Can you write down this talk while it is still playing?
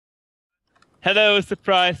Hello,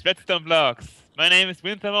 surprise redstone blocks. My name is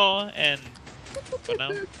WintherMaw, and what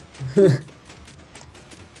now?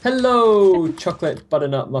 Hello, chocolate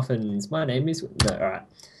butternut muffins. My name is... No, alright.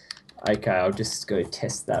 Okay, I'll just go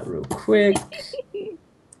test that real quick.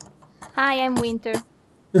 Hi, I'm Winter.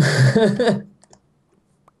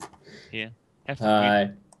 Here, have some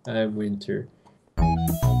Hi, I'm Winter.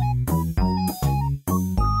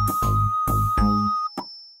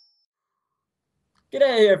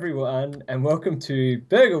 G'day everyone, and welcome to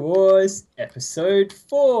Bergawars episode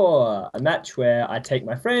 4, a match where I take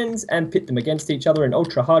my friends and pit them against each other in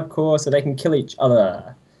ultra hardcore so they can kill each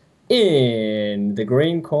other. In the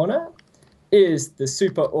green corner is the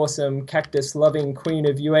super awesome cactus loving queen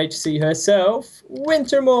of UHC herself,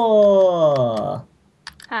 WintherMaw.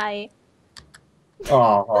 Hi.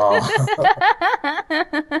 Oh,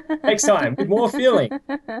 next time with more feeling.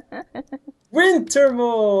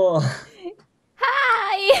 WintherMaw.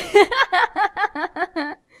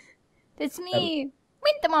 Hi! That's me,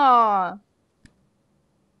 WintherMaw.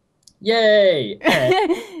 Yay!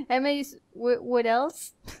 And What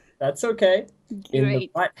else? that's okay. In the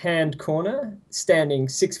Great. right-hand corner, standing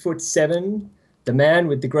 6'7", the man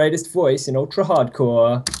with the greatest voice in ultra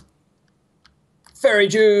hardcore,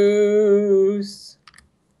 Fairyjuice.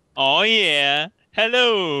 Oh yeah!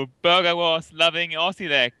 Hello, Bergawars loving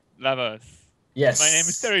Aussie lovers. Yes. My name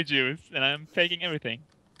is Fairyjuice, and I'm faking everything.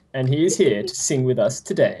 And he is here to sing with us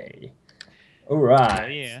today. All Oh right.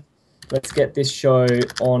 yeah! Let's get this show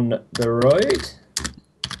on the road.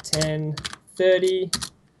 10:30.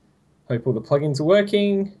 Hope all the plugins are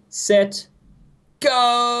working. Set.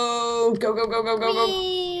 Go! Go, go, go, go, go, go.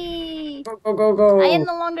 Whee! Go, go, go, go. I am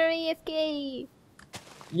no longer AFK.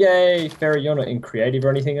 Yay! Fairy, you're not in creative or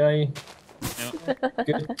anything, are you? No.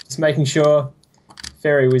 Good. Just making sure.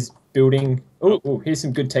 Fairy was building. Oh, here's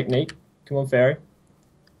some good technique. Come on, Fairy.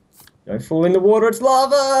 Don't fall in the water, it's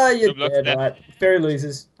lava! You're dead, right? Fairy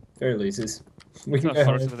loses. Fairy loses. We can go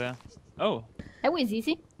forest home. over there. Oh. That was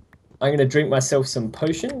easy. I'm going to drink myself some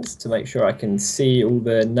potions to make sure I can see all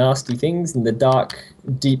the nasty things in the dark,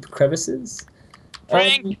 deep crevices.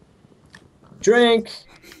 Drink! Drink!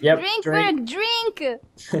 Yep, Drink, drink. Berg, drink!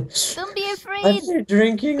 Don't be I've afraid. been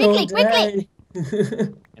drinking Quickly, all day.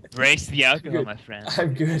 Embrace the alcohol, Good. my friend.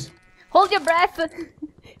 I'm good. Hold your breath.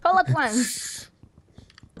 All at once.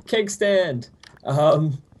 Keg stand.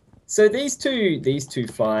 So these two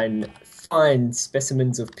fine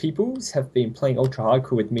specimens of peoples have been playing ultra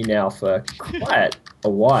hardcore with me now for quite a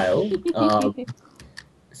while.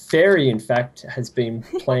 Fairy, in fact, has been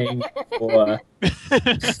playing for.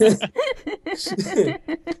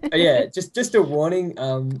 Yeah, just a warning.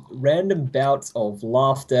 Random bouts of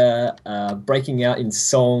laughter, breaking out in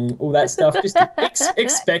song, all that stuff. Just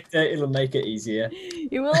expect it. It'll make it easier.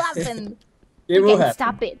 It will happen. It You will can't happen.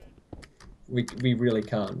 stop it. We really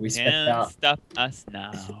can't. We spec Can't out stop us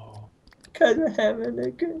now. because we're having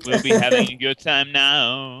a good time. We'll be having a good time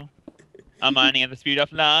now. I'm mining at the speed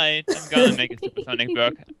of light. I'm gonna make a supersonic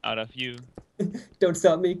Berg out of you. Don't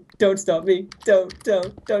stop me. Don't stop me. Don't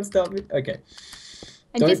stop me. Okay.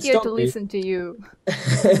 I'm Don't just here stop to me. listen to you.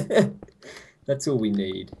 That's all we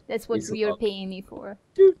need. That's what Is you're love. paying me for.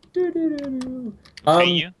 Do, do, do, do, do. Pay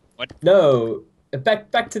you? What? No.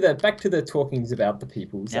 Back to the talkings about the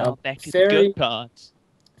peoples. Now back to the Fairy good parts.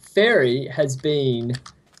 Fairy has been.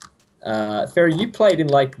 Fairy, you played in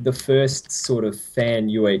like the first sort of fan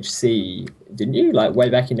UHC, didn't you? Like way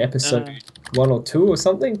back in episode 1 or 2 or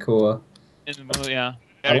something, or Yeah,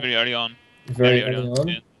 very early on. very early on.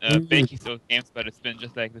 It's been, Bakey's old games, but it's been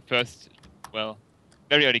just like the first, well,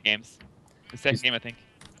 very early games. The second game, I think.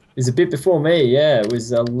 It was a bit before me, yeah. It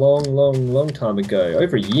was a long time ago.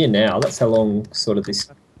 Over a year now. That's how long sort of this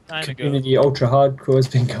Time ago. community ultra hardcore has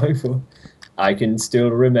been going for. I can still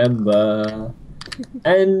remember.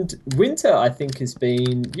 And Winter, I think,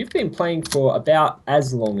 you've been playing for about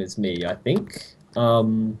as long as me, I think.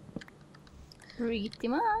 Pretty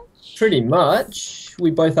much. Pretty much.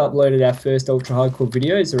 We both uploaded our first ultra hardcore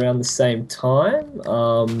videos around the same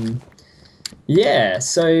time. Yeah,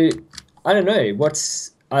 so I don't know.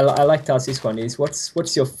 I like to ask this one is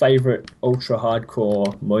what's your favorite ultra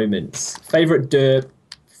hardcore moments? Favorite derp,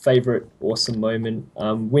 favorite awesome moment.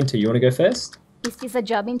 Winter, you want to go first? Is this a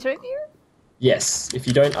job interview? Yes. If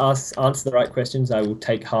you don't answer the right questions, I will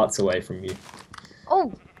take hearts away from you.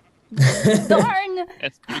 Oh, darn!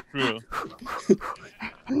 That's pretty cruel.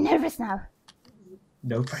 I'm nervous now.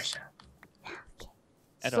 No pressure.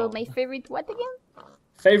 At So all. my favorite what again?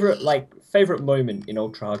 Favorite moment in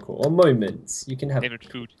ultra hardcore, or moments. You can have Favorite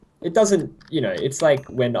food. It doesn't, you know, it's like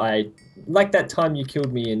when like that time you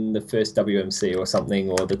killed me in the first WMC or something,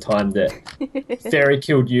 or the time that Fairy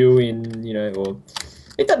killed you in, you know, or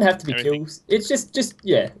it doesn't have to be Everything. kills. It's just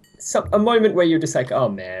yeah, a moment where you're just like, oh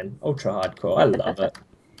man, ultra hardcore. I love it.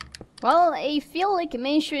 Well, I feel like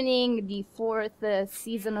mentioning the fourth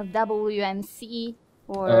season of WMC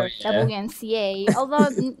or Oh, yeah. WMCA, although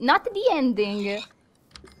not the ending.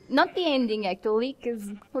 Not the ending, actually, because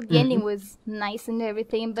well, the ending was nice and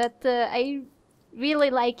everything, but I really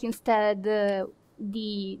like instead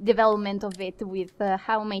the development of it with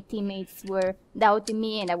how my teammates were doubting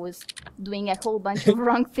me and I was doing a whole bunch of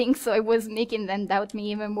wrong things, so I was making them doubt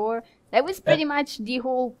me even more. That was pretty much the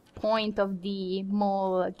whole point of the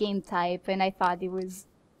mall game type, and I thought it was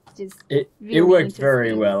just It really worked very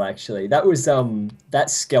interesting. well actually. That was that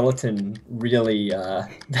skeleton really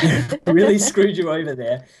really screwed you over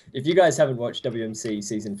there. If you guys haven't watched WMC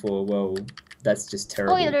season 4, well, that's just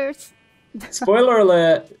terrible. Spoilers! Spoiler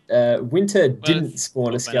alert, Winter didn't it's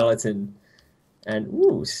spawn a spoiled by now. skeleton. And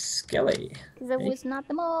ooh, Skelly. Because it was not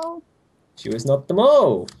the mall. She was not the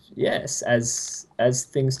mole. Yes, as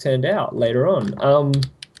things turned out later on.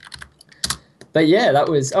 But yeah, that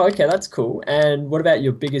was okay, that's cool. And what about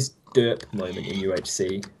your biggest derp moment in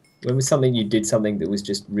UHC? When was something you did something that was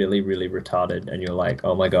just really, really retarded and you're like,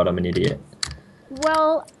 oh my god, I'm an idiot?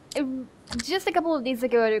 Well, just a couple of days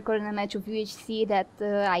ago I recorded a match of UHC that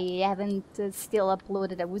I haven't still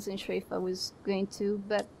uploaded. I wasn't sure if I was going to,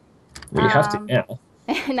 but Well, you have to now.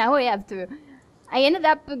 now I have to. I ended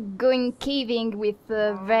up going caving with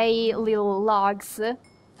very little logs,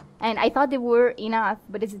 and I thought they were enough,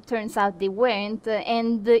 but as it turns out they weren't,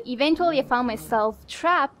 and eventually I found myself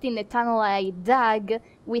trapped in the tunnel I dug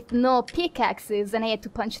with no pickaxes, and I had to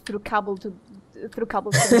punch through cobblestone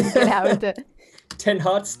to get out. 10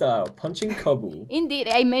 heart style, punching cobble. Indeed,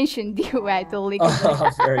 I mentioned you actually.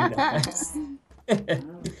 Oh, very nice.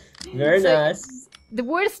 Very So- nice. The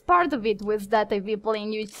worst part of it was that I've been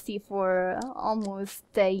playing UHC for almost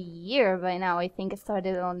a year by now. I think I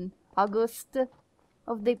started on August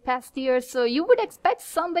of the past year, so you would expect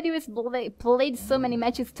somebody who's played so many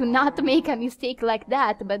matches to not make a mistake like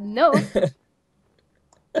that, but no.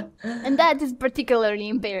 And that is particularly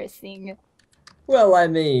embarrassing. Well, I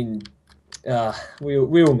mean, we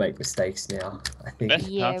will make mistakes now, I think. Best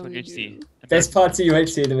Yeah, parts of we UHC. do. Best parts of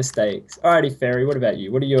UHC are the mistakes. Alrighty, Fairy, what about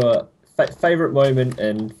you? What are your favorite moment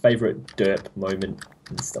and favorite derp moment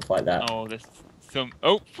and stuff like that? Oh, this so.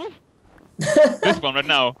 Oh, phew, this one right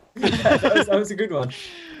now. that was a good one.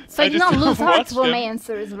 So I I did just not lose hearts watched for him. my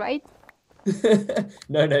answers, right?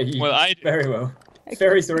 No, you Well, I- very well.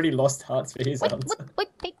 Fairy's already lost hearts for his Wait, answer.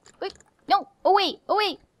 wait. No, oh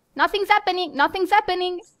wait. Nothing's happening.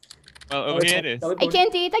 Well, over here it is. I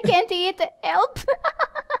can't eat. Help.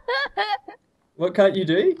 What can't you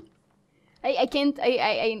do? I can't.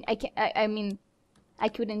 I mean, I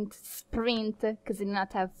couldn't sprint because I did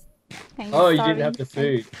not have. Kind of Oh, you starving. didn't have the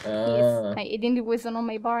food. Yes, it wasn't on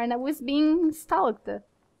my bar, and I was being stalked.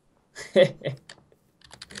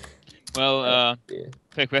 Well, Yeah.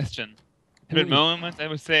 fair question. Favorite moments, I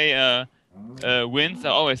would say, wins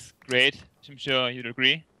are always great. I'm sure you'd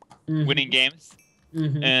agree. Mhm. Winning games.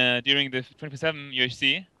 Mhm. During the 24/7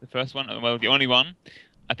 UHC, the first one, well, the only one,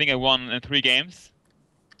 I think I won 3 games,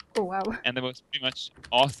 Oh wow. and that was pretty much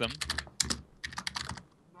awesome.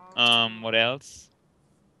 What else?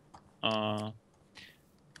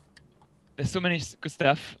 There's so many good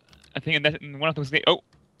stuff. I think in one of those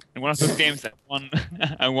games, I won.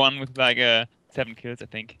 I won with like 7 kills, I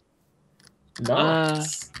think.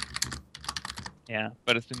 Nice. Yeah,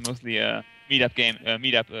 but it's been mostly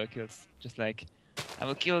meetup kills. Just like, I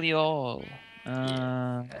will kill you all.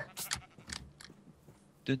 Dun,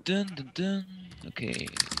 dun, dun, dun. Okay.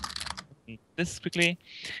 This quickly.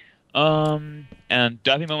 And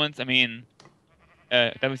derby moments. I mean,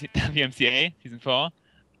 WMCA season 4.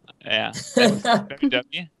 Yeah, that was very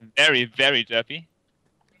derpy. Very, very derpy.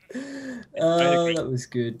 Oh, that was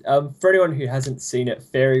good. For anyone who hasn't seen it,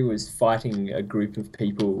 Fairy was fighting a group of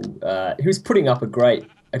people. He was putting up a great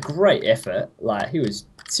effort. Like, he was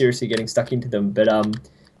seriously getting stuck into them, but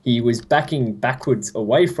he was backing backwards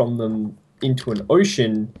away from them into an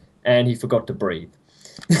ocean, and he forgot to breathe.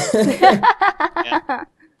 Yeah.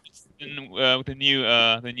 With the new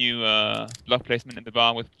block placement in the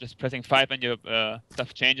bar, with just pressing 5 and your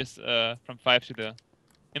stuff changes from 5 to the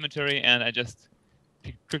inventory, and I just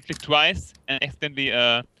clicked twice and accidentally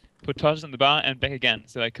put torches on the bar and back again.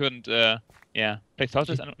 So I couldn't place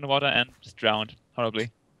torches underwater and just drowned horribly.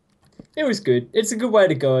 it was good. It's a good way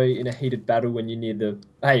to go in a heated battle when you're near the.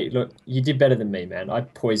 Hey, look, you did better than me, man. I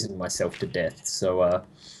poisoned myself to death, so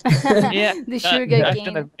Yeah, The sugar I've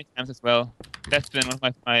done that cane. many times as well. That's been one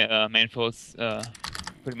of my main faults,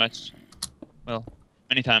 pretty much. Well,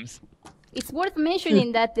 many times. It's worth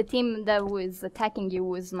mentioning that the team that was attacking you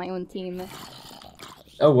was my own team.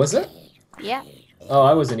 Oh, was it? Yeah. Oh,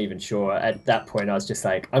 I wasn't even sure. At that point, I was just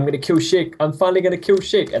like, I'm gonna kill Shik. I'm finally gonna kill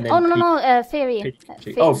Shik. And then Oh no, Fairy. Oh,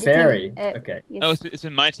 the team, Fairy. Okay. Yes. Oh, it's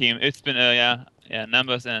been my team. It's been yeah,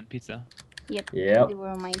 numbers and pizza. Yep. Yep. They were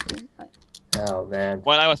on my team. Oh man.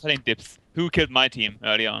 While I was fighting dips, who killed my team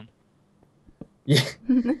early on? Yeah.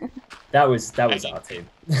 That was our team.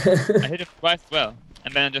 I hit him twice as well,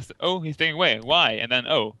 and then just he's staying away. Why? And then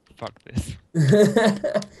fuck this.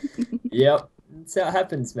 Yep. That's how it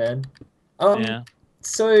happens, man. Yeah.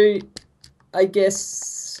 So, I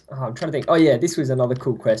guess I'm trying to think. Oh yeah, this was another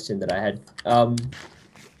cool question that I had.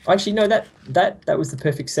 Actually, no, that was the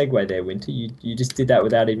perfect segue there, Winter. You just did that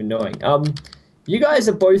without even knowing. You guys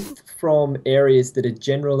are both from areas that are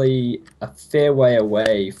generally a fair way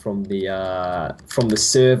away from the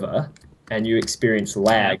server, and you experience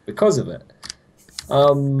lag because of it.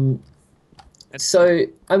 So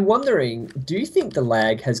I'm wondering, do you think the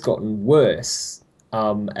lag has gotten worse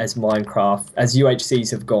as UHCs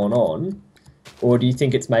have gone on, or do you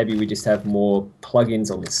think it's maybe we just have more plugins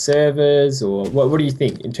on the servers, or what do you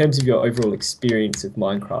think in terms of your overall experience of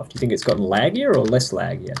Minecraft? Do you think it's gotten laggier or less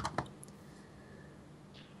laggier?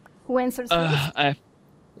 Who answers first? I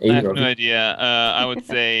have no idea. I would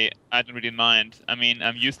say I don't really mind. I mean,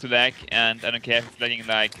 I'm used to lag, and I don't care if it's lagging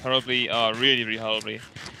like horribly or really, really horribly.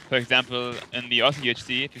 For example, in the Aussie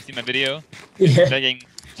UHC, if you see my video, it's lagging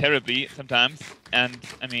terribly sometimes, and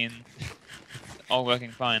I mean, it's all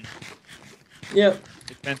working fine. Yeah. It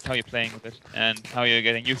depends how you're playing with it and how you're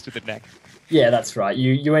getting used to the lag. Yeah, that's right.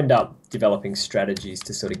 You end up developing strategies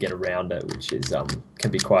to sort of get around it, which is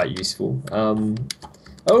can be quite useful.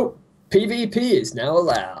 Oh, PvP is now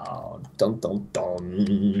allowed. Dun dun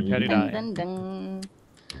dun. Dun, dun, dun.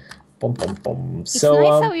 Bum, bum, bum. It's So,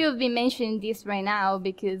 nice how you've been mentioning this right now,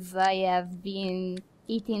 because I have been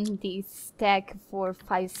eating this stack for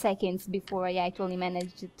 5 seconds before I actually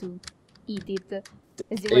managed to eat it.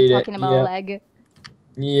 As you were talking about lag.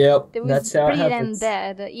 Yep, It was that's how it pretty damn happens.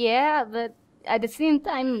 bad. Yeah, but at the same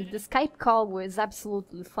time, the Skype call was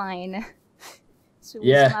absolutely fine. So it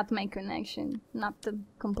was not my connection, not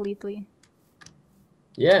completely.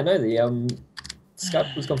 Yeah, no, the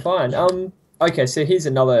Skype was gone fine. Okay, so here's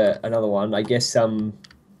another one. I guess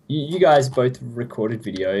you guys both recorded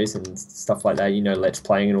videos and stuff like that. You know, Let's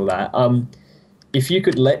Playing and all that. If you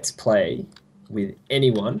could Let's Play with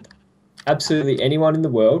anyone, absolutely anyone in the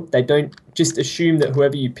world, they don't just assume that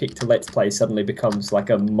whoever you pick to Let's Play suddenly becomes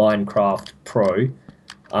like a Minecraft pro.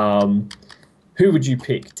 Who would you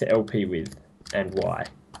pick to LP with and why?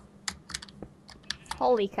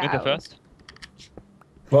 Holy cow. Winter first?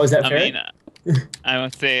 What was that, I Ferry? mean, I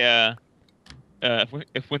would say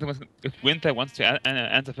if Winter wants to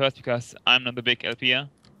answer first, because I'm not the big LPer.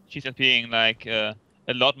 She's LPing like a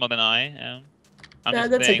lot more than I am. No,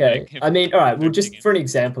 that's okay. Like, I mean, all right. Well, just for an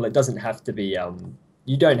example, it doesn't have to be.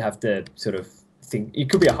 You don't have to sort of think. It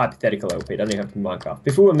could be a hypothetical LP. It doesn't even have to be Minecraft.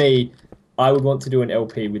 If it were me, I would want to do an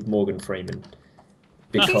LP with Morgan Freeman,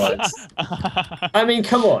 because I mean,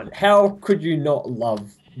 come on, how could you not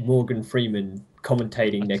love Morgan Freeman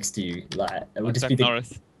commentating next to you? Like, it would just be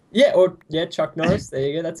Norris. Yeah, Chuck Norris. There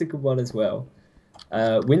you go. That's a good one as well.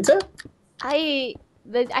 Winter. I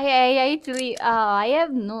actually, I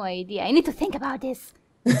have no idea. I need to think about this.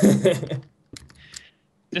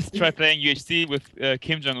 Just try playing UHC with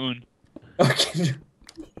Kim Jong-un. Okay.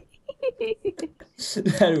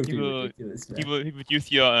 That would be ridiculous, man. He would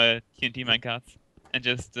use your TNT minecarts and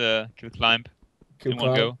just kill climb in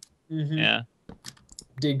one go. Mm-hmm. Yeah.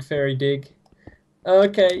 Dig, fairy, dig.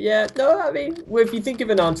 Okay, yeah. No, I mean, well, if you think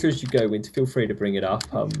of an answer as you go, Winter, feel free to bring it up.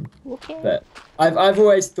 Okay. But I've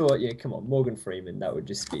always thought, yeah, come on, Morgan Freeman. That would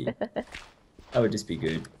just be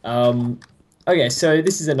good. Okay, so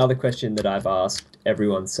this is another question that I've asked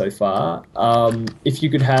everyone so far. If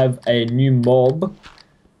you could have a new mob,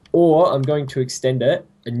 or I'm going to extend it,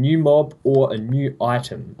 a new mob or a new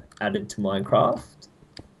item added to Minecraft,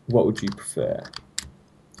 what would you prefer?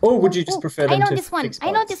 Or would you just prefer them to fix bugs?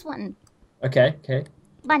 I know this one. Okay.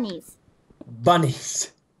 Bunnies.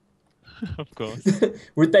 Bunnies. Of course.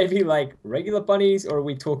 Would they be like regular bunnies, or are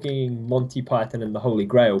we talking Monty Python and the Holy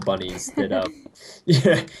Grail bunnies that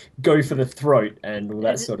go for the throat and all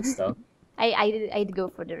that sort of stuff? I'd go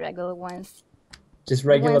for the regular ones. Just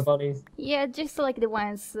regular ones- bunnies? Yeah, just like the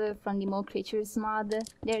ones from the More Creatures mod.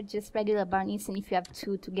 They're just regular bunnies, and if you have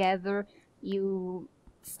two together, you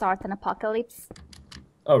start an apocalypse.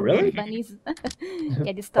 Oh, really? Bunnies.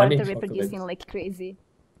 Yeah, they start Bunny reproducing apocalypse. like crazy.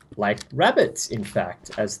 Like rabbits, in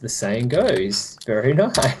fact, as the saying goes. Very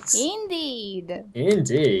nice. Indeed.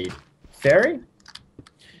 Indeed. Fairy?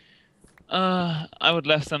 I would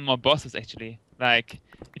love some more bosses actually. Like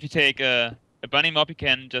if you take a bunny mob, you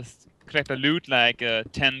can just collect the loot like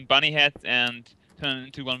 10 bunny heads and turn it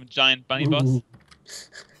into one giant bunny boss. Ooh.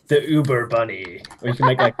 The Uber bunny. Or you can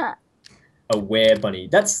make like a were bunny.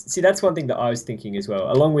 That's one thing that I was thinking as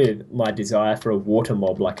well. Along with my desire for a water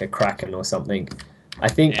mob like a kraken or something. I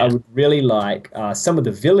think I Yeah. would really like some of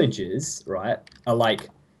the villages, right, are like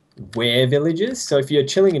were villages. So if you're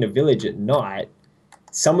chilling in a village at night,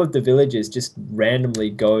 some of the villagers just randomly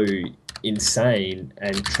go insane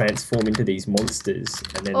and transform into these monsters,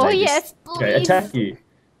 and then Oh they yes, just attack please. you.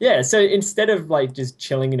 Yeah, so instead of like just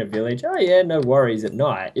chilling in a village, oh yeah, no worries at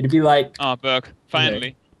night, it'd be like, Oh, Berg,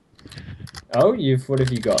 finally. oh, what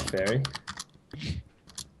have you got, Fairy?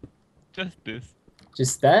 Just this.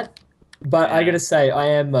 Just that? But I Yeah. gotta say, I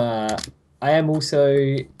am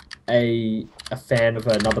also a fan of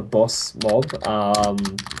another boss mob.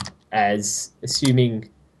 As assuming,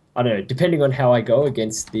 I don't know, depending on how I go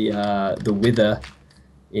against the Wither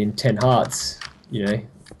in 10 Hearts, you know,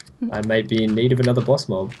 I may be in need of another boss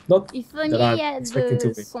mob. Not If that only I'm you had expecting to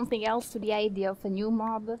win. something else to the idea of a new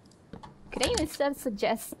mob. Could I instead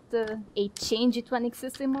suggest a change to an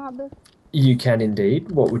existing mob? You can indeed.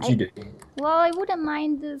 What would you do? Well, I wouldn't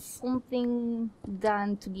mind something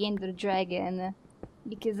done to the Ender Dragon,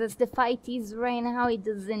 because as the fight is right now, it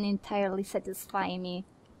doesn't entirely satisfy me.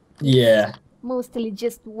 Yeah. Mostly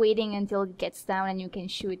just waiting until it gets down and you can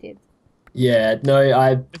shoot it. Yeah, no, It's I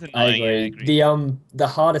annoying, yeah, I agree. agree. The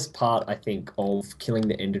hardest part I think of killing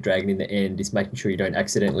the Ender Dragon in the end is making sure you don't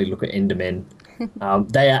accidentally look at Endermen.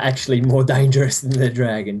 They are actually more dangerous than the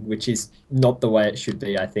dragon, which is not the way it should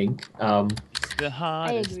be, I think. It's the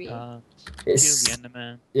hardest agree. part. It's- Kill the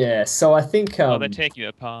Enderman. Yeah, so I think Or they take you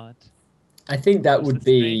apart. I think that Who's would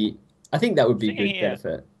the be Singing good here.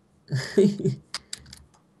 benefit.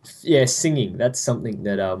 Yeah, singing. That's something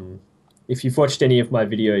that if you've watched any of my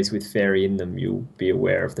videos with Fairy in them, you'll be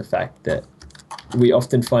aware of the fact that we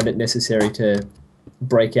often find it necessary to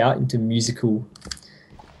break out into musical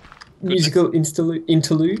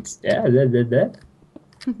interludes. Yeah, that.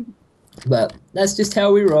 But that's just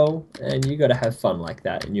how we roll, and you got to have fun like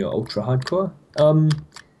that in your ultra hardcore.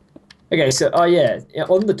 Okay, so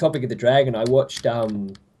on the topic of the dragon, I watched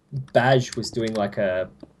Baj was doing like a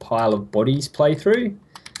pile of bodies playthrough,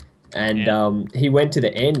 and Yeah. he went to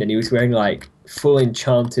the end and he was wearing like full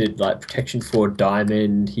enchanted like protection 4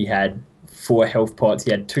 diamond. He had 4 health pots.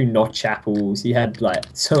 He had 2 notch apples. He had like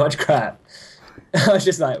so much crap. I was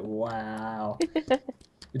just like, wow.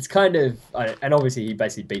 It's kind of, and obviously he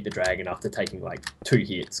basically beat the dragon after taking like 2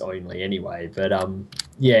 hits only anyway. But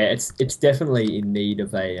yeah, it's definitely in need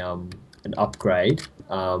of an upgrade.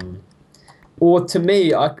 Or to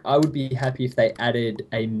me, I would be happy if they added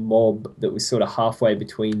a mob that was sort of halfway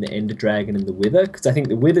between the Ender Dragon and the Wither, because I think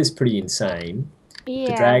the Wither's pretty insane.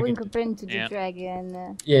 Yeah, dragon- when compared to the Yeah.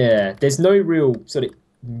 dragon. Yeah, there's no real sort of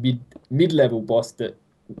mid-level boss that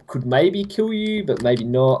could maybe kill you, but maybe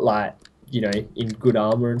not, like, you know, in good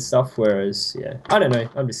armor and stuff. Whereas, yeah, I don't know.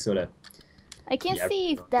 I'm just sort of, I can Yeah,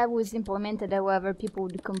 see if that was implemented, however, people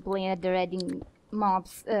would complain that they're adding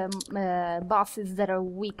mobs, bosses that are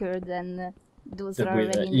weaker than those the that are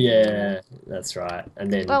Wither. already in the game. Yeah, that's right.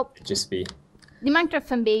 And then Well- it'd just be. The Minecraft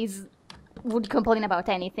fanbase would complain about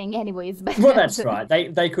anything anyways, but... Well, that's right.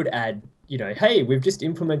 They could add, you know, hey, we've just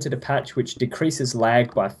implemented a patch which decreases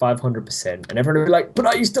lag by 500%. And everyone would be like, but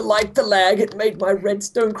I used to like the lag. It made my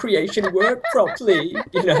redstone creation work properly,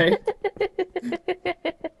 you know.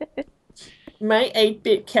 My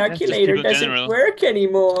 8-bit calculator people doesn't general. work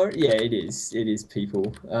anymore. Yeah, it is. It is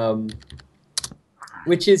people.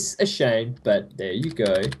 Which is a shame, but there you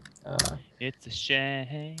go. It's a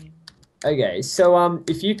shame. Okay, so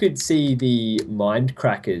if you could see the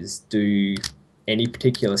Mindcrackers do any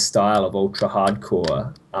particular style of ultra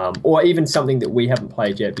hardcore, or even something that we haven't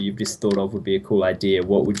played yet but you've just thought of would be a cool idea,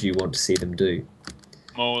 what would you want to see them do?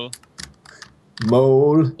 Mole.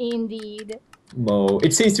 Mole. Indeed. Mole.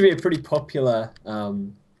 It seems to be a pretty popular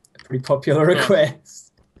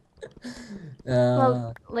request.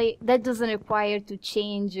 Well, like, that doesn't require to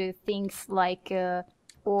change things like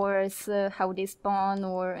ores, how they spawn,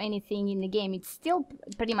 or anything in the game. It's still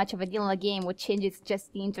pretty much a vanilla game. What changes is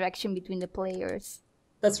just the interaction between the players.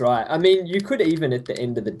 That's right. I mean, you could even at the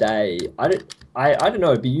end of the day, I don't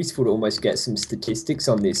know, it'd be useful to almost get some statistics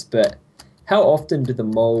on this, but how often do the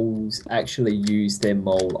moles actually use their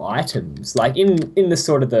mole items? Like in the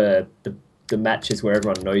sort of the matches where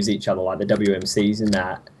everyone knows each other, like the WMCs and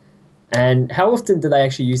that. And how often do they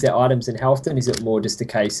actually use their items, and how often is it more just a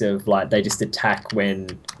case of like they just attack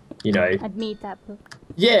when, you know, I'd meet that.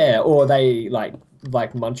 yeah, or they like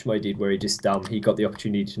Munchmo did, where he got the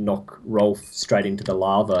opportunity to knock Rolf straight into the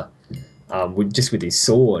lava, with his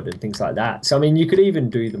sword and things like that. So I mean, you could even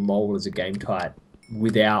do the mole as a game type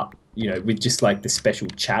without, you know, with just like the special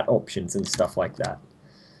chat options and stuff like that.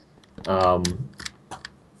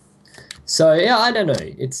 So yeah, I don't know.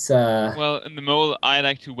 It's Well, in the mole, I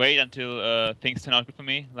like to wait until things turn out good for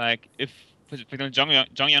me. Like if, for example,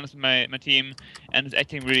 Jongyang is my team and is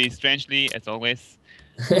acting really strangely as always.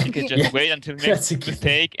 You can just wait until he makes a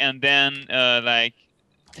mistake and then like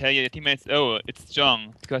tell your teammates, oh, it's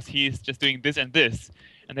Jong because he's just doing this and this,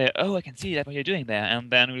 and they're, oh, I can see that what you're doing there, and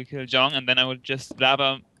then we'll kill Jong, and then I will just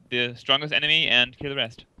lava the strongest enemy and kill the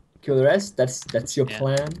rest. Kill the rest. That's your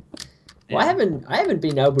plan. Well, I haven't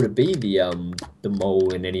been able to be the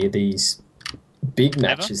mole in any of these big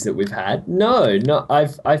matches that we've had. No,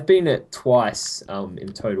 I've been it twice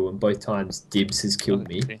in total, and both times Dibs has killed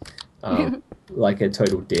me. Like a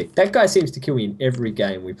total dick. That guy seems to kill me in every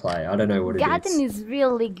game we play. I don't know what it is. Gaten is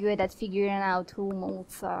really good at figuring out who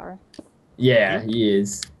moles are. Yeah, he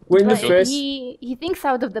is. When the first he thinks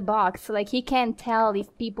out of the box. Like he can tell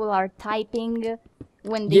if people are typing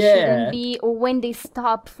when they shouldn't be, or when they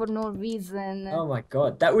stop for no reason. Oh my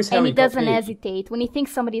god, that was how and he doesn't got me. hesitate. When he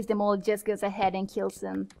thinks somebody's the mole, just goes ahead and kills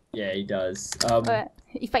them. Yeah, he does.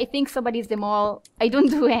 If I think somebody's the mole, I don't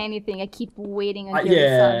do anything. I keep waiting until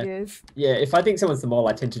the sun goes. Yeah, if I think someone's the mole,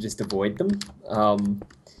 I tend to just avoid them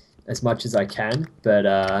as much as I can. But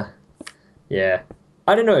yeah,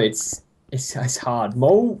 I don't know. It's hard.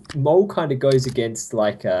 Mole kind of goes against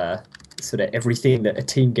like sort of everything that a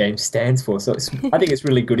team game stands for. So I think it's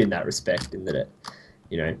really good in that respect, in that it,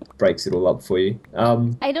 you know, breaks it all up for you.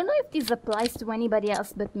 I don't know if this applies to anybody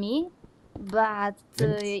else but me, but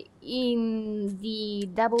in the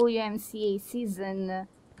WMCA season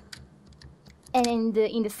and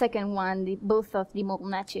in the second one, both of the mole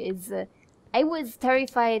matches, I was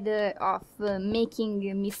terrified of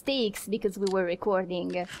making mistakes because we were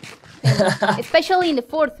recording. Especially in the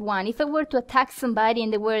fourth one, if I were to attack somebody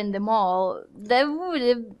and they were in the mall, that would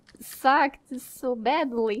have sucked so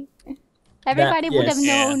badly. Everybody would have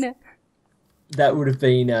known. That would have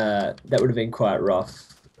been quite rough.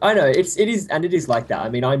 I know it is like that. I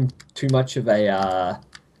mean, I'm too much of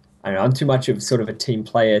I'm too much of sort of a team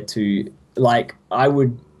player to, like, I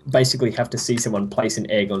would basically have to see someone place an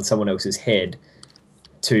egg on someone else's head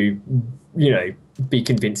to, you know, be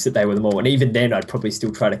convinced that they were the mole. And even then, I'd probably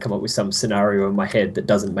still try to come up with some scenario in my head that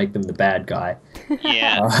doesn't make them the bad guy.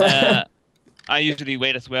 Yeah, I usually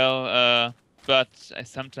wait as well, but I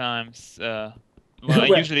sometimes, I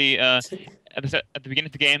usually at the beginning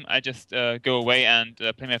of the game, I just go away and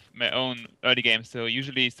play my own early game. So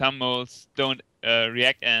usually some moles don't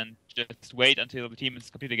react and just wait until the team is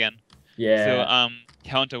complete again. Yeah. So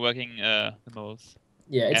counter-working the moles.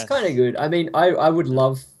 Yeah, it's kind of good. I mean, I would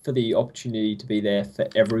love for the opportunity to be there for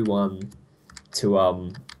everyone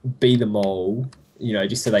to be the mole, you know,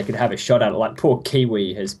 just so they could have a shot at it. Like, poor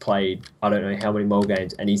Kiwi has played, I don't know how many mole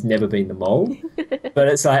games, and he's never been the mole. But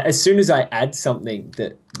it's like, as soon as I add something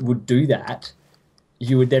that would do that,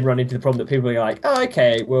 you would then run into the problem that people are like, oh,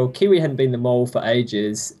 okay, well, Kiwi hadn't been the mole for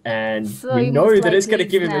ages, and so we know that it's going to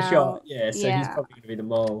give him a shot. Yeah, so he's Yeah. probably going to be the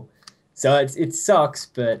mole. So it sucks,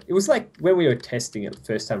 but it was like when we were testing it the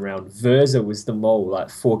first time around, Verza was the mole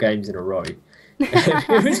like 4 games in a row.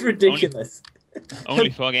 It was ridiculous.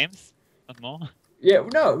 Only 4 games, not more. Yeah,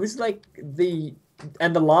 no, it was like the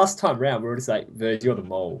last time round we were just like, Verz, you're the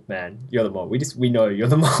mole, man. You're the mole. We know you're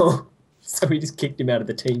the mole. So we just kicked him out of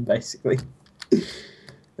the team basically.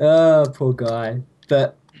 Oh, poor guy.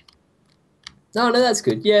 But no, that's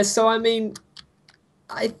good. Yeah, so I mean,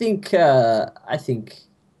 I think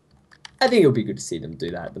it'll be good to see them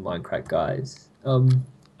do that, the Minecraft guys.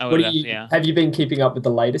 Have you been keeping up with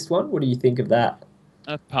the latest one? What do you think of that?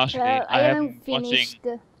 Partially. Well, I haven't been finished,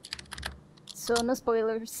 so no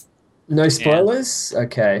spoilers. No spoilers?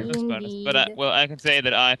 Okay. No spoilers. But well, I can say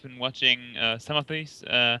that I've been watching some of these,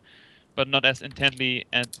 but not as intently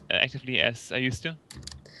and actively as I used to.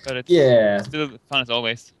 But it's still fun as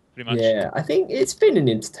always, pretty much. Yeah, I think it's been an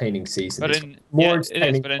entertaining season. But in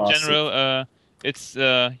general, it's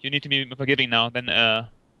you need to be more forgiving now than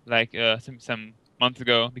some months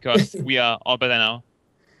ago, because we are all better now,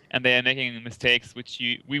 and they are making mistakes which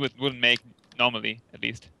we wouldn't make normally, at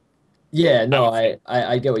least. Yeah, no, would say.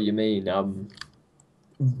 I get what you mean.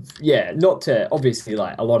 Yeah, not to obviously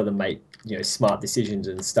like a lot of them make smart decisions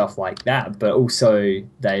and stuff like that, but also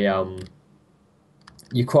they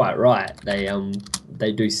you're quite right.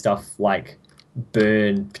 They do stuff like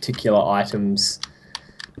burn particular items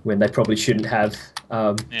when they probably shouldn't have.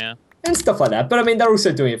 Yeah. And stuff like that. But I mean, they're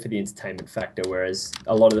also doing it for the entertainment factor, whereas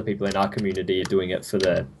a lot of the people in our community are doing it for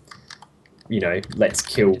the, let's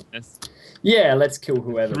kill. Yeah, let's kill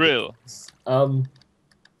whoever. Thrill.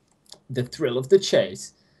 The thrill of the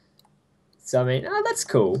chase. So I mean, that's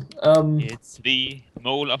cool. It's the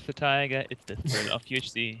mole of the tiger. It's the thrill of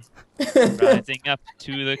UHC. Rising up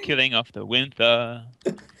to the killing of the Winther.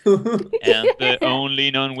 And the only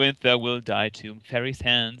known Winther will die to Fairy's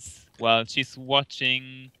hands while she's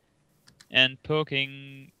watching and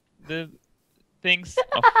poking the things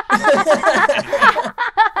off.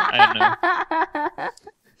 I don't know. That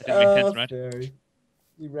didn't make sense, right? Fairy.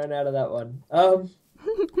 You ran out of that one.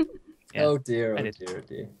 Yeah, oh dear, oh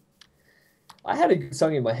dear. I had a good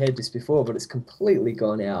song in my head just before, but it's completely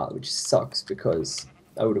gone out, which sucks because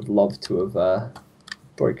I would have loved to have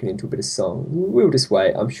broken into a bit of song. We'll just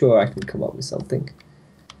wait. I'm sure I can come up with something.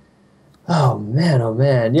 Oh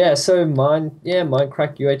man. Yeah, so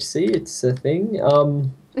Minecraft UHC, it's a thing.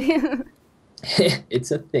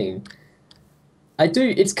 It's a thing.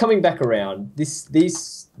 It's coming back around. This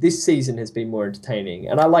season has been more entertaining.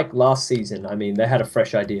 And I like last season. I mean, they had a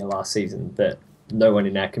fresh idea last season that no one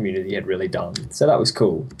in our community had really done. So that was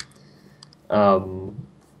cool. But,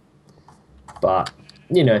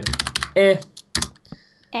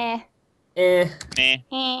 Eh.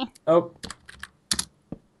 Oh.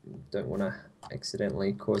 Don't want to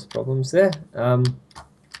accidentally cause problems there.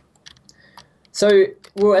 So,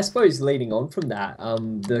 well, I suppose leading on from that,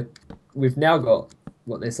 we've now got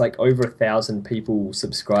there's like over 1,000 people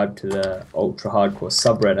subscribed to the ultra hardcore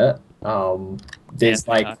subreddit. There's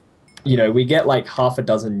we get like half a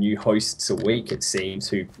dozen new hosts a week, it seems,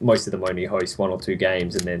 who most of them only host 1 or 2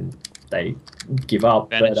 games and then they give up.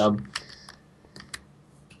 Vanish. But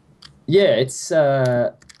yeah, it's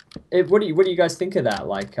what do you guys think of that?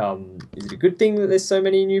 Like, is it a good thing that there's so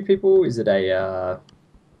many new people? Is it a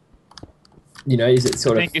is it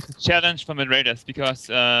sort of? I think it's a challenge for moderators because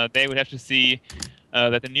they would have to see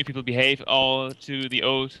that the new people behave all to the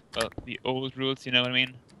old rules. You know what I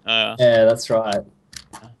mean? Yeah, that's right.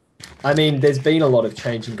 I mean, there's been a lot of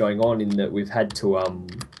changing going on in that we've had to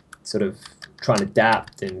sort of try and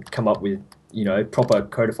adapt and come up with proper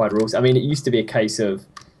codified rules. I mean, it used to be a case of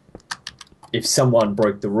if someone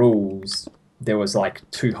broke the rules, there was like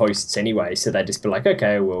 2 hosts anyway, so they'd just be like,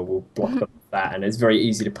 okay, well, we'll block them with that, and it's very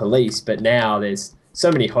easy to police. But now there's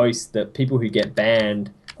so many hosts that people who get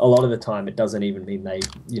banned, a lot of the time it doesn't even mean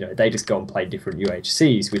they just go and play different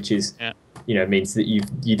UHCs, which is means that you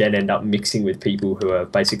then end up mixing with people who are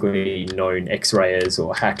basically known X-rayers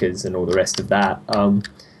or hackers and all the rest of that.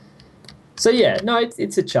 So yeah, no,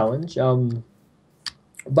 it's a challenge.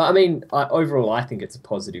 But I mean, overall, I think it's a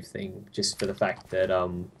positive thing, just for the fact that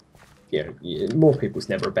more people's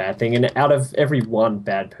never a bad thing, and out of every one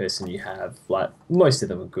bad person you have, like most of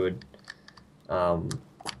them are good.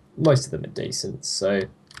 Most of them are decent. So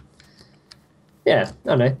yeah, I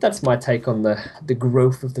don't know. That's my take on the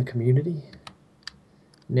growth of the community.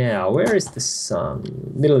 Now, where is the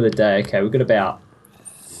sun? Middle of the day. Okay, we've got about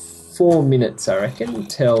 4 minutes, I reckon,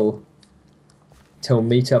 till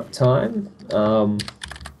meetup time.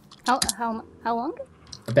 How long?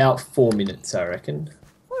 About 4 minutes, I reckon.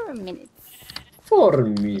 4 minutes. 4 By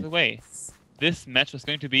minutes. the way, this match was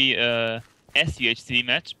going to be a SUHC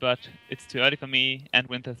match, but it's too early for me and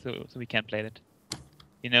Winther, so we can't play it.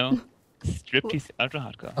 Striptease ultra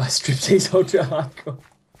hardcore. Oh, striptease ultra hardcore.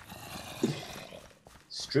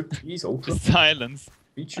 Striptease ultra. Silence.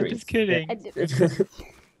 Featuring. I'm just kidding.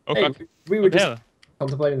 Oh, Hey, fuck. we were What the just hell?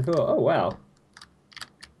 contemplating the thought. Oh wow.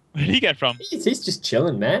 Where did he get from? He's just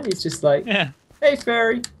chilling, man. He's just like, Yeah. hey,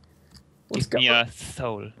 fairy. What's Give me going on? your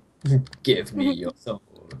soul. Give me your soul.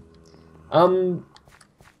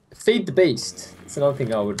 Feed the beast. It's another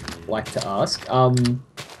thing I would like to ask.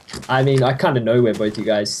 I mean, I kind of know where both you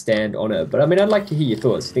guys stand on it, but I mean, I'd like to hear your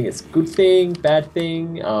thoughts. You think it's a good thing, bad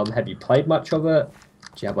thing? Have you played much of it?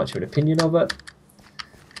 Do you have much of an opinion of it?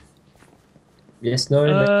 Yes,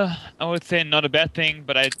 no? I would say not a bad thing,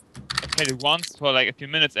 but I played it once for like a few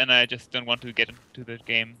minutes, and I just don't want to get into the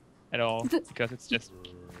game at all because it's just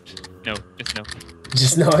no. Just no?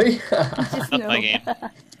 Just Not no. my game.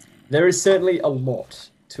 There is certainly a lot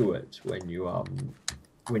to it when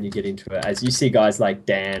you get into it. As you see guys like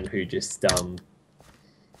Dan who just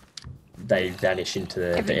they vanish into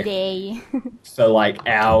the Every day. for like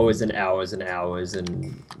hours and hours and hours,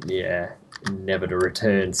 and yeah, never to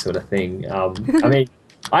return sort of thing. I mean,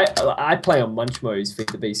 I play on Munchmo's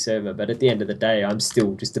Fit2B server, but at the end of the day, I'm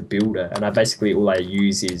still just a builder, and all I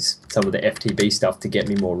use is some of the FTB stuff to get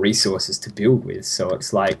me more resources to build with. So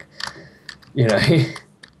it's like, you know,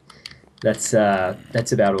 that's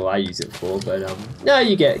about all I use it for. But no,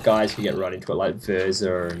 you get guys who get right into it like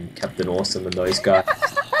Verza and Captain Awesome and those guys.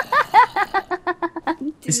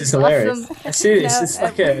 This is hilarious. Awesome. I see this. No, It's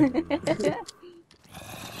like a.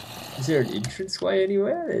 Is there an entranceway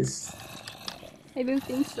anywhere? I don't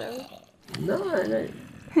think so. No, I don't.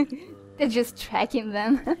 They're just tracking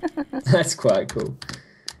them. That's quite cool.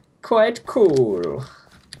 Quite cool.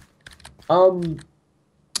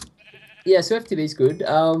 Yeah, so FTB's good.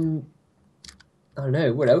 I don't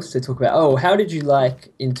know, what else to talk about? Oh, how did you like,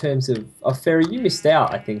 in terms of... Oh, Ferry, you missed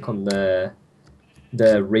out, I think, on the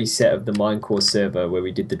reset of the Minecore server where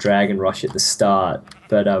we did the Dragon Rush at the start.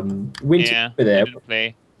 But, Winter, Yeah, over there... I didn't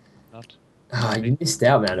play. Not. Ah, you missed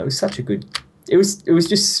out, man. It was such a good... It was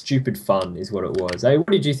just stupid fun, is what it was. What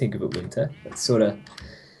did you think of it, Winter? Let's sort of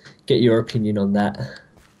get your opinion on that.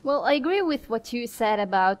 Well, I agree with what you said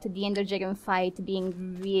about the Ender Dragon fight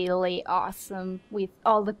being really awesome, with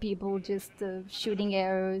all the people just shooting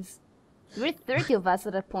arrows. There were 30 of us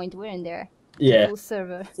at that point, weren't there? Yeah. Full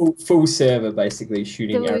server. Full server, basically,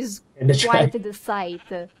 shooting There arrows. was quite the sight.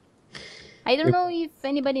 I don't know if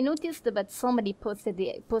anybody noticed, but somebody posted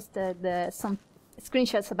some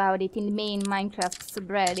screenshots about it in the main Minecraft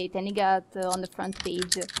subreddit, and it got on the front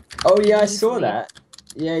page. Oh yeah, I saw that.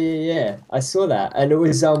 Yeah. I saw that, and it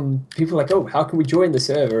was people like, oh, how can we join the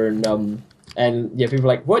server? And yeah, people were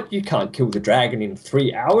like, what? You can't kill the dragon in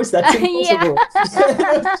 3 hours? That's impossible. Just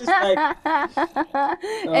like,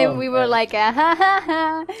 and we were like, ah, ha, ha,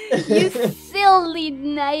 ha. You silly,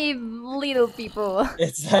 naive little people.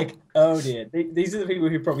 It's like, oh dear, these are the people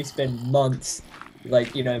who probably spend months,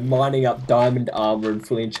 like, you know, mining up diamond armor and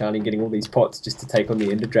fully enchanting, getting all these pots just to take on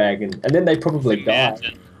the Ender Dragon, and then they probably die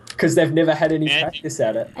because they've never had any practice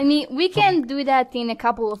at it. I mean, we can do that in a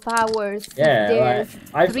couple of hours. Yeah, there's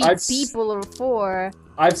like, three people or four.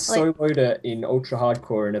 I've soloed it in ultra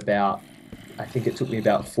hardcore in about, I think it took me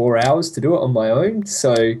about 4 hours to do it on my own.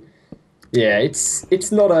 So yeah,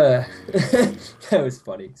 it's not a that was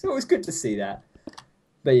funny. So it was good to see that.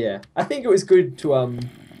 But yeah, I think it was good to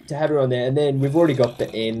have it on there, and then we've already got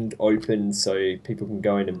the end open, so people can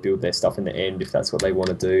go in and build their stuff in the end if that's what they want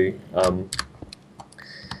to do.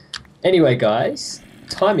 Anyway, guys,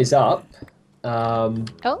 time is up.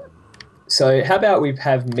 So how about we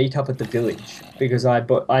have meet up at the village, because I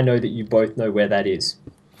know that you both know where that is.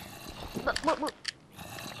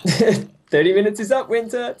 30 minutes is up,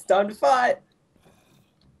 Winter. It's time to fight.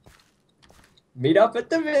 Meet up at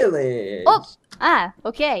the village. Oh,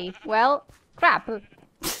 okay. Well, crap.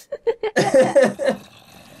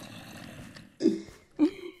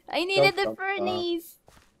 I needed the furnace.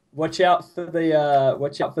 Watch out for the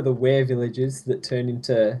were villages that turn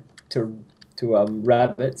into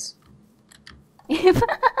rabbits. They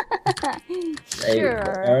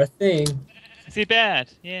are a thing. See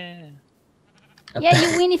bat, yeah. Yeah,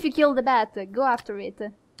 you win if you kill the bat. Go after it.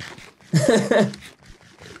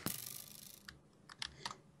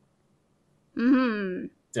 Mm-hmm.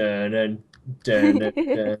 Dun, dun, dun, dun,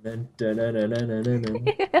 dun, dun, dun, dun, dun, dun.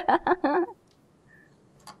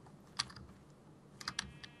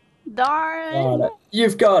 Darn!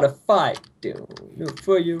 You've got to fight, dude,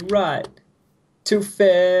 for your right to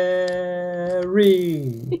fairy.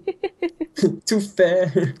 To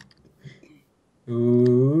fair.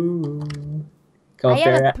 Ooh. I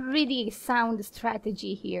have a pretty sound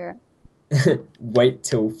strategy here. Wait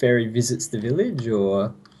till fairy visits the village,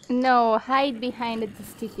 or? No, hide behind the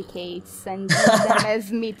testificates and use them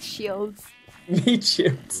as meat shields. Meat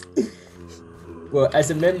shields. Well,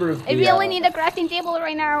 as a member of the... I really need a crafting table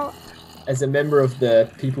right now. As a member of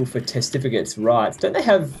the People for Testificates rights, don't they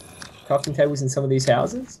have crafting tables in some of these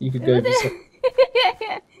houses? You could go visit.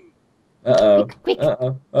 Uh-oh. Quick.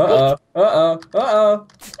 Uh-oh. Uh-oh. Uh-oh. Uh-oh.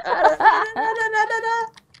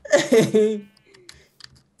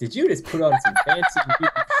 Did you just put on some fancy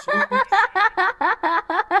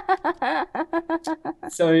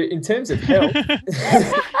shoes? So, in terms of health...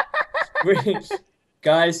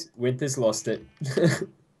 Guys, Winter's lost it.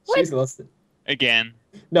 She's lost it. Again.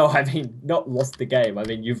 No, I mean, not lost the game. I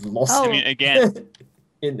mean, you've lost I mean, again.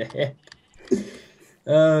 in the head.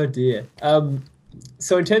 Oh, dear.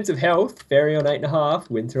 So in terms of health, Fairy on 8.5,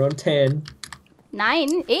 Winter on 10.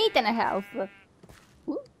 9, 8.5.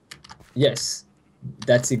 Ooh. Yes.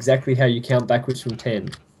 That's exactly how you count backwards from 10.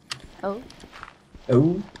 Oh.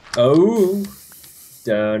 Oh. Oh.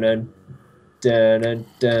 Dun dun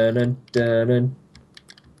dun dun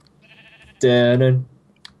dun.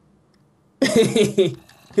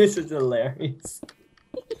 This is hilarious.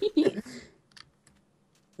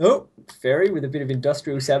 Oh, fairy with a bit of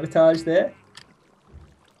industrial sabotage there.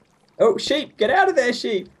 Oh, sheep! Get out of there,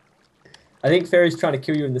 sheep! I think fairy's trying to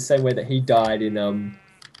kill you in the same way that he died in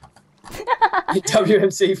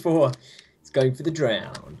WMC4. He's going for the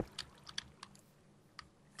drown.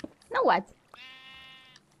 Now what?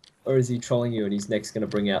 Or is he trolling you and he's next going to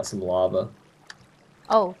bring out some lava?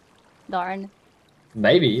 Oh, darn.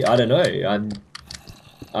 Maybe, I don't know.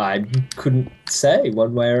 I couldn't say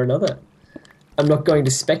one way or another. I'm not going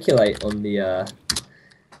to speculate on the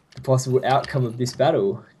possible outcome of this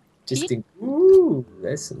battle. Just think, ooh,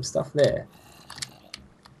 there's some stuff there.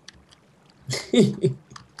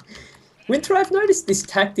 Winter, I've noticed this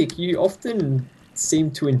tactic. You often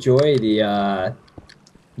seem to enjoy the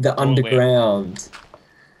underground.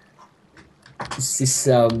 Is this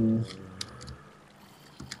oh,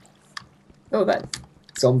 that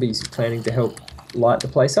zombie's planning to help light the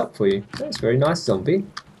place up for you. That's very nice, zombie.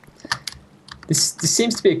 This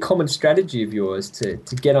seems to be a common strategy of yours to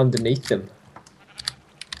get underneath them.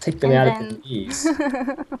 Take them out of their knees.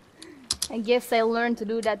 I guess I learned to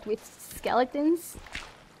do that with skeletons.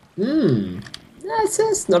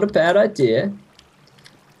 That's not a bad idea.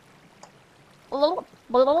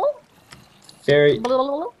 Very.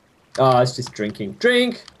 Oh, it's just drinking.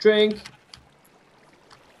 Drink!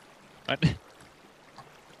 What?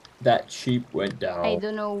 That sheep went down. I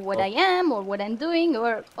don't know what I am or what I'm doing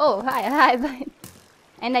or... Oh, hi.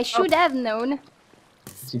 And I should have known.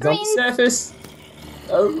 She's on the surface.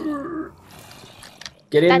 Oh.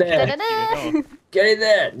 Get in there. Get in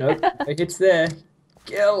there. Nope. No hits there.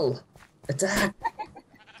 Kill. Attack.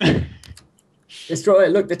 Destroy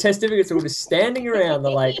it. Look, the testificats are all just standing around.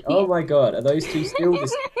 They're like, oh my god, are those two still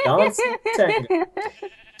just dancing?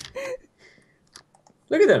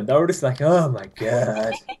 Look at them. They're all just like, oh my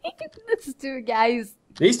god. These two guys.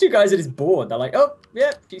 These two guys are just bored. They're like, oh,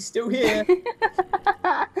 yep, he's still here.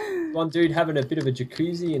 One dude having a bit of a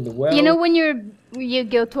jacuzzi in the well. You know when you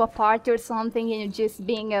go to a party or something and you're just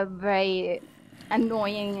being a very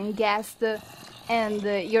annoying guest and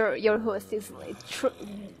your host is like,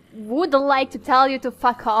 would like to tell you to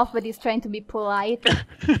fuck off, but he's trying to be polite.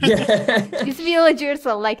 Yeah. These villagers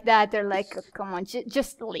are like that. They're like, oh, come on,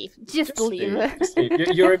 just leave. Just leave.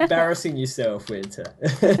 You're embarrassing yourself, Winter.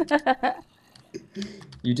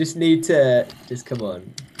 You just need to... Just come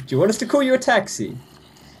on. Do you want us to call you a taxi?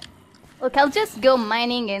 Look, I'll just go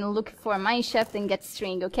mining and look for mine shaft and get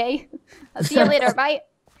string, okay? I'll see you later, bye.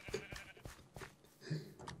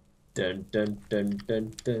 Dun, dun, dun,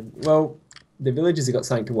 dun, dun. Well, the villagers have got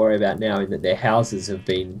something to worry about now in that their houses have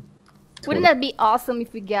been... Wouldn't that be awesome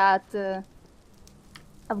if we got a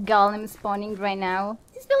golem spawning right now?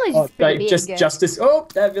 This village is pretty big. Just justice. Oh,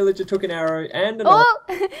 that villager took an arrow and an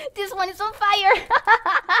this one is on fire!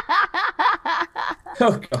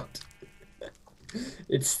 Oh god.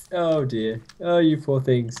 It's... Oh dear. Oh, you poor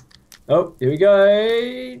things. Oh, here we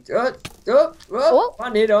go. Oh.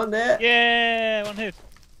 One hit on there. Yeah, one hit.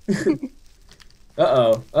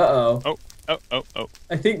 Uh-oh. Oh.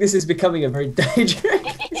 I think this is becoming a very dangerous...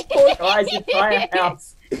 This poor guy's entire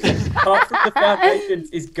house, apart from the foundations,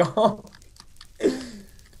 is gone.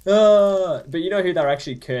 But you know who they're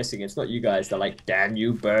actually cursing? It's not you guys. They're like, damn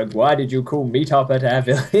you, Berg, why did you call meat up at our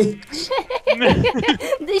village?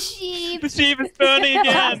 The sheep! The sheep is burning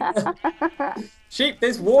again! Sheep,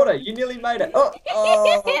 there's water. You nearly made it. Oh.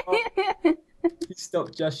 He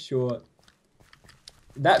stopped just short.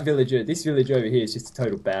 This villager over here is just a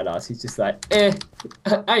total badass. He's just like, I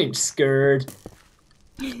ain't scared.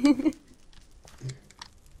 I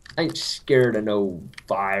ain't scared of no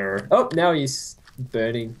fire. Oh, now he's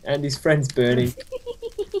burning. And his friend's burning.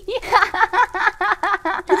 Look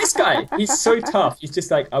at this guy. He's so tough. He's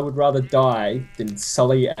just like, I would rather die than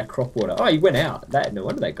sully our crop water. Oh, he went out. No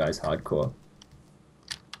wonder that guy's hardcore.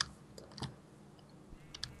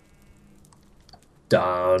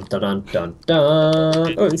 Dun, dun, dun, dun,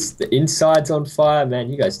 dun. Oh, the inside's on fire. Man,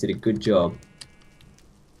 you guys did a good job.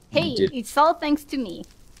 Hey, it's all thanks to me.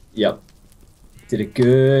 Yep. Did a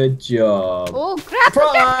good job. Oh, crap!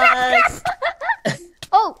 Surprise!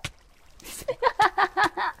 Oh!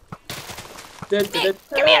 Come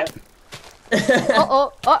here!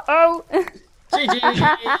 Uh-oh!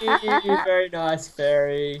 GG! Very nice,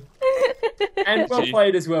 Fairy. And well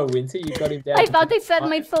played as well, Winter. You got him down. I thought I set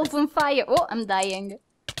myself on fire. Oh, I'm dying.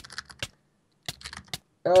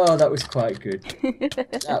 Oh, that was quite good.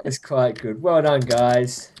 That was quite good. Well done,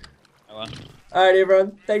 guys. Alright,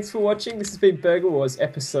 everyone. Thanks for watching. This has been Bergawars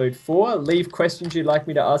episode 4. Leave questions you'd like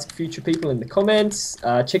me to ask future people in the comments.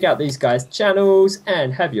 Check out these guys' channels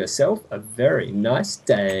and have yourself a very nice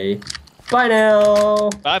day. Bye now.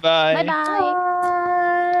 Bye-bye. Bye bye.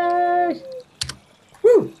 Bye.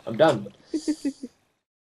 Woo! I'm done.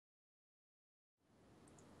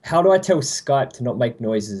 How do I tell Skype to not make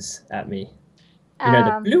noises at me? You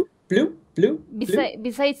know, the bloop, bloop, bloop, bloop.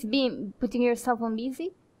 Besides putting yourself on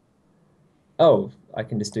busy. Oh, I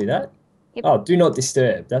can just do that? Yep. Oh, do not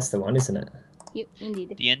disturb. That's the one, isn't it?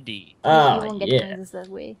 Indeed. D&D. Ah, You won't get yeah. noises that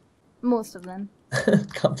way. Most of them.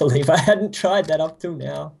 Can't believe I hadn't tried that up till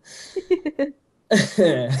now.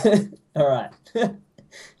 Alright.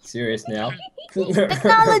 Serious now.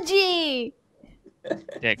 Technology!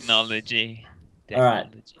 Technology. Alright.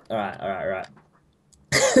 Alright.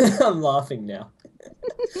 I'm laughing now.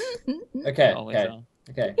 Okay. Always on.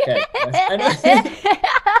 Okay.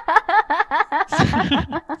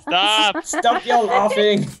 Stop! Stop your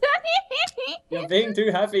laughing! You're being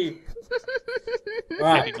too happy.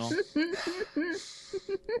 Alright. Happy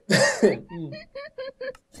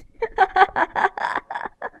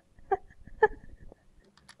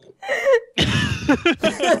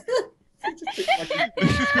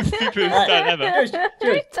Stupidest time ever.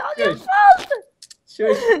 It's all your fault!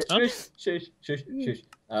 Shush.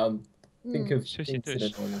 Think of Shushy things that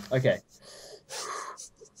tush. are normal. Okay.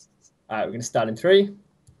 Alright, we're gonna start in 3,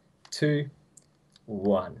 2,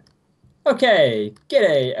 1. Okay,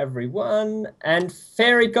 g'day everyone, and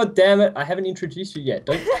Fairy, goddammit, I haven't introduced you yet.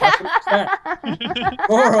 Don't type in the chat.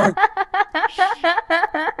 Moron.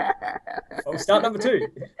 Oh, start number 2.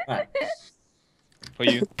 Alright. For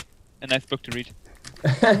you. A nice book to read.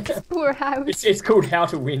 Poor house. It's called How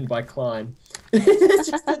to Win by Klein. It's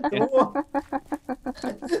just a door.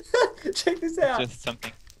 Check this out. Just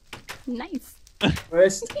something. Nice.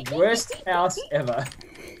 Worst house ever.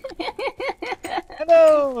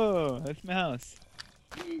 Hello! That's my house.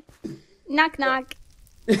 Knock knock.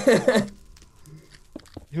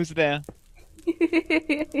 Who's there?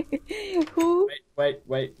 Who? Wait.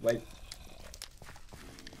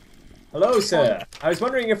 Hello, sir. I was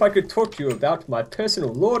wondering if I could talk to you about my personal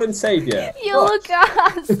Lord and Savior. You look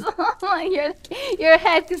awesome. Your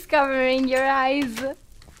head is covering your eyes.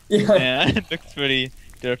 Yeah. Yeah, it looks pretty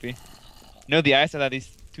derpy. No, the eyes are like these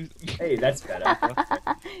two. Hey, that's better.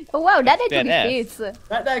 Oh wow, that actually Badass. fits.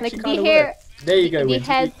 That actually Like kind the of hair, works. There you go, the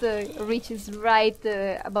Winter. head reaches right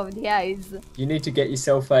above the eyes. You need to get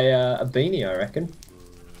yourself a beanie, I reckon.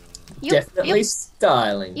 Yup, Definitely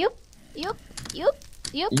styling. Yup. I want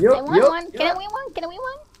Yup, one. Can I win one? Can I win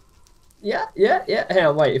one? Yeah. Hang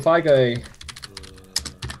on, wait. If I go...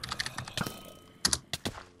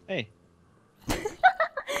 Hey.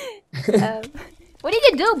 What did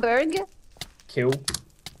you do, Berg? Kill.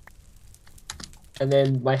 And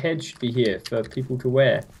then my head should be here for people to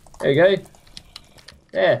wear. There you go.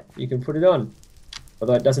 There, you can put it on.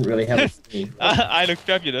 Although it doesn't really have a thing. I look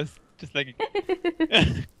fabulous. Just like Look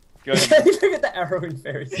at the arrow in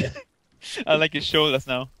Fairy's head. I like his shoulders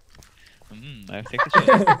now. I take the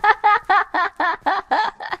shoulders.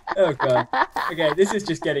 Oh god. Okay, this is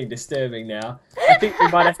just getting disturbing now. I think we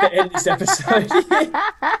might have to end this episode. Take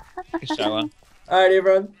a shower. Alright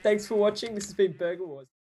everyone, thanks for watching. This has been Bergawars.